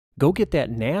Go get that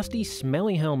nasty,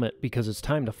 smelly helmet because it's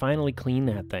time to finally clean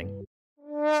that thing.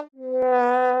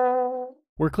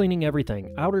 We're cleaning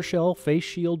everything: outer shell, face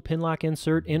shield, pinlock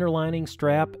insert, inner lining,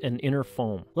 strap, and inner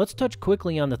foam. Let's touch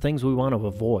quickly on the things we want to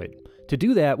avoid. To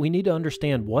do that, we need to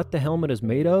understand what the helmet is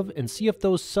made of and see if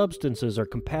those substances are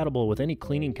compatible with any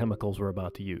cleaning chemicals we're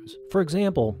about to use. For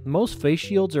example, most face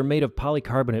shields are made of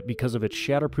polycarbonate because of its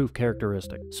shatterproof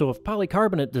characteristic. So if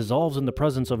polycarbonate dissolves in the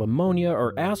presence of ammonia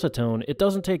or acetone, it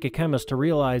doesn't take a chemist to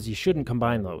realize you shouldn't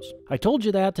combine those. I told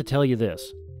you that to tell you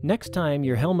this. Next time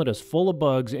your helmet is full of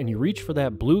bugs and you reach for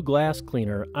that blue glass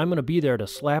cleaner, I'm going to be there to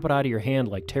slap it out of your hand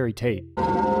like Terry Tate.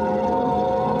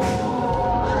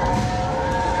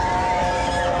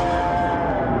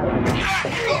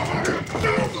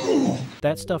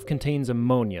 That stuff contains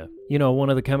ammonia. You know, one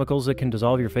of the chemicals that can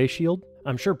dissolve your face shield?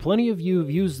 I'm sure plenty of you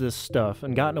have used this stuff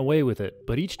and gotten away with it,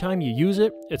 but each time you use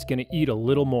it, it's going to eat a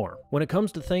little more. When it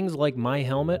comes to things like my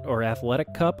helmet or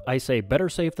athletic cup, I say better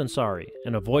safe than sorry,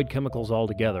 and avoid chemicals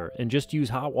altogether, and just use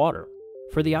hot water.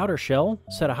 For the outer shell,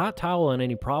 set a hot towel on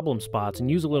any problem spots and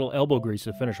use a little elbow grease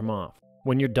to finish them off.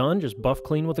 When you're done, just buff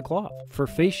clean with a cloth. For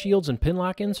face shields and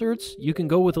pinlock inserts, you can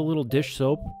go with a little dish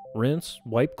soap, rinse,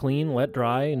 wipe clean, let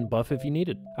dry, and buff if you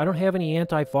needed. I don't have any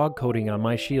anti-fog coating on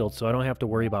my shield, so I don't have to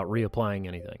worry about reapplying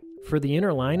anything. For the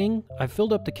inner lining, I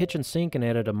filled up the kitchen sink and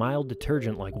added a mild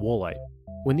detergent like Woolite.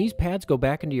 When these pads go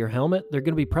back into your helmet, they're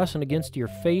going to be pressing against your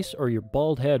face or your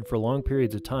bald head for long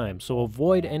periods of time, so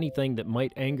avoid anything that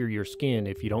might anger your skin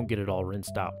if you don't get it all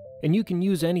rinsed out. And you can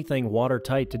use anything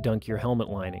watertight to dunk your helmet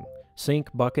lining. Sink,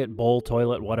 bucket, bowl,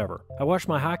 toilet, whatever. I wash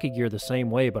my hockey gear the same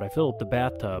way, but I fill up the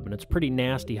bathtub, and it's pretty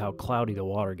nasty how cloudy the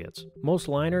water gets. Most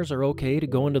liners are okay to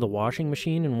go into the washing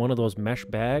machine in one of those mesh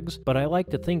bags, but I like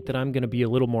to think that I'm going to be a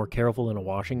little more careful in a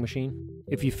washing machine.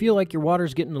 If you feel like your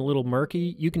water's getting a little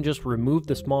murky, you can just remove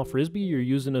the small frisbee you're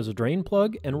using as a drain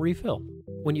plug and refill.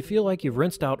 When you feel like you've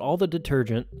rinsed out all the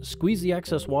detergent, squeeze the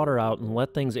excess water out and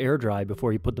let things air dry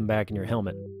before you put them back in your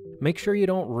helmet. Make sure you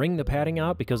don't wring the padding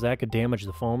out because that could damage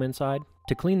the foam inside.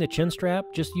 To clean the chin strap,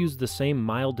 just use the same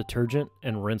mild detergent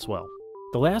and rinse well.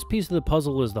 The last piece of the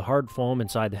puzzle is the hard foam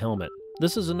inside the helmet.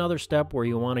 This is another step where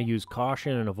you want to use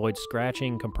caution and avoid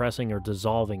scratching, compressing, or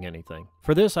dissolving anything.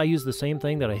 For this, I use the same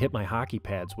thing that I hit my hockey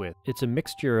pads with. It's a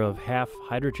mixture of half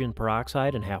hydrogen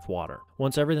peroxide and half water.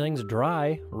 Once everything's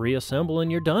dry, reassemble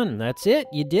and you're done. That's it,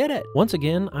 you did it! Once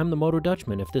again, I'm the Moto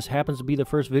Dutchman. If this happens to be the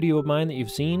first video of mine that you've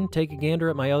seen, take a gander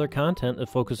at my other content that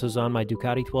focuses on my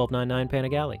Ducati 1299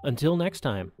 Panigale. Until next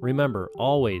time, remember,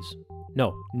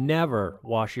 never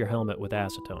wash your helmet with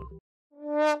acetone.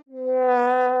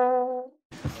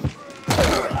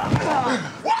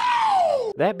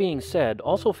 That being said,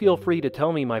 also feel free to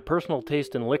tell me my personal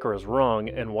taste in liquor is wrong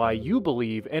and why you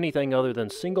believe anything other than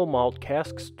single malt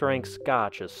cask strength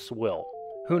scotch is swill.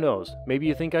 Who knows, maybe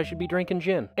you think I should be drinking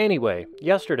gin. Anyway,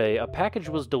 yesterday a package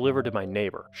was delivered to my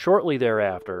neighbor. Shortly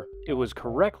thereafter, it was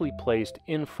correctly placed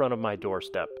in front of my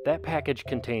doorstep. That package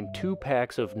contained 2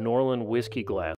 packs of Norland whiskey glass.